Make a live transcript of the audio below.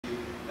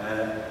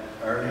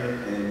early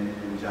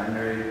in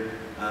January.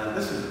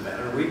 This was a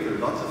better week. There were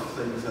lots of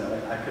things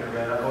I could have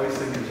read. I always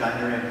think in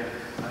January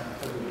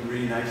it would be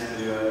really nice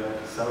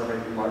to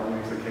celebrate Martin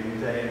Luther King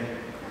Day.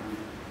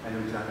 I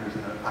know January's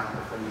kind of packed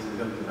with things, we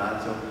don't do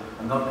that, so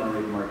I'm not going to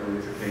read Martin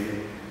Luther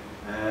King.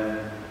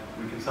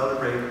 We can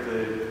celebrate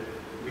the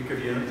week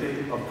of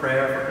unity, of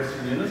prayer for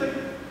Christian unity.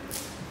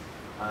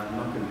 I'm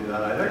not going to do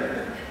that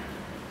either.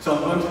 So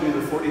I'm going to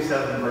do the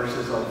 47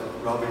 verses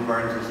of Robbie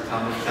Burns'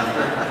 Atomic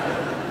Chapter.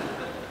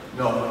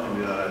 No, I'm not going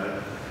to do that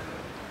either.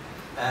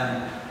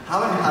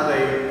 Having had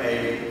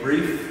a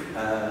brief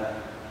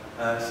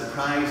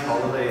surprise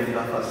holiday in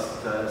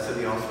Belfast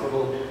City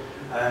Hospital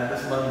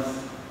this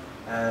month,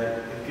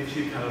 it gives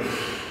you kind of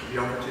the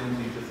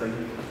opportunity to think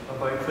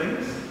about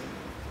things,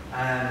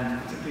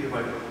 and particularly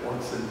about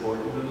what's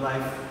important in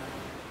life.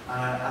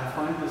 I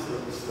found this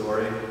little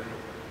story,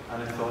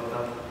 and I thought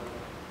that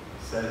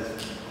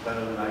says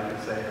better than I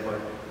could say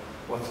about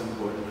what's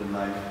important in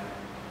life.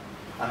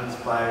 And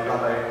it's by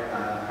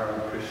Rabbi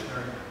Harold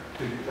Kushner,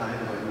 who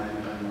died about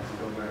 9 months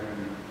ago,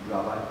 American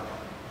rabbi.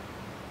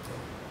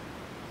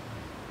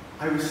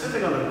 I was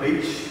sitting on a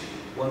beach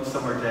one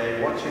summer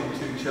day watching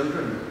two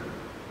children,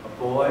 a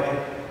boy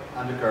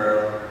and a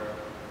girl,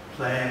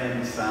 playing in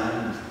the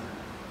sand.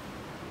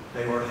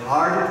 They were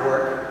hard at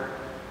work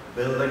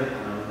building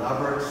an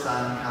elaborate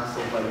sand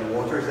castle by the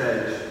water's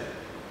edge,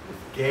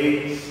 with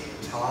gates,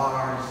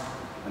 towers,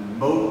 and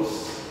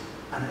moats,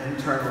 and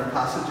internal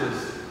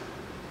passages.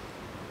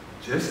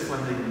 Just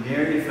when they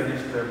nearly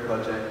finished their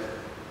project,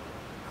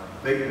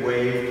 a big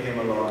wave came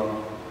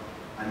along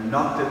and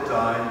knocked it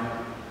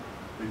down,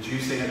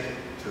 reducing it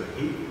to a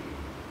heap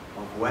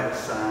of wet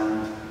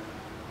sand.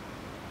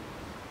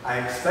 I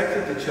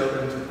expected the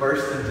children to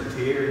burst into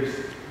tears,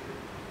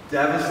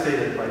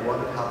 devastated by what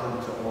had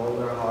happened to all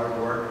their hard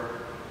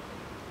work.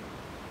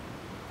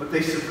 But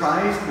they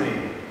surprised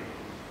me.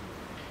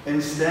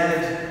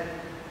 Instead,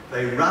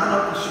 they ran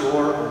up the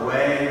shore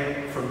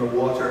away from the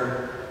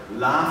water,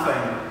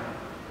 laughing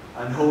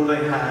and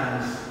holding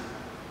hands,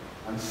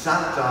 and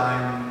sat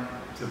down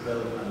to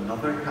build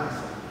another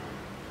castle.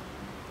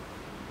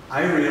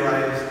 I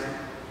realized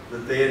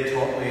that they had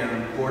taught me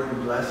an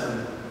important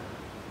lesson.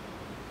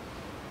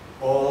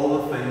 All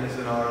the things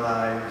in our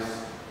lives,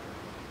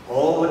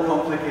 all the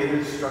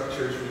complicated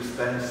structures we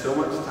spend so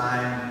much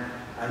time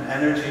and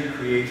energy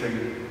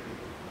creating,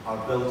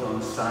 are built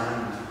on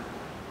sand.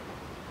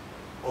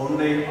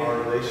 Only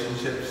our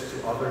relationships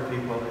to other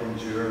people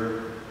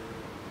endure.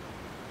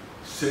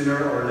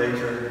 Sooner or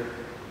later,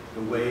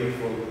 the wave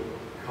will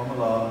come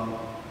along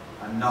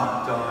and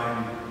knock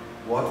down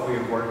what we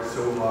have worked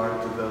so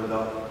hard to build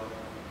up.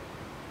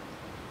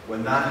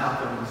 When that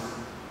happens,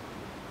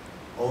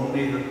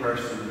 only the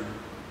person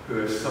who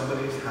has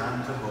somebody's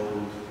hand to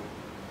hold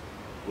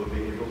will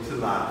be able to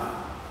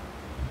laugh.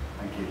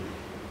 Thank you.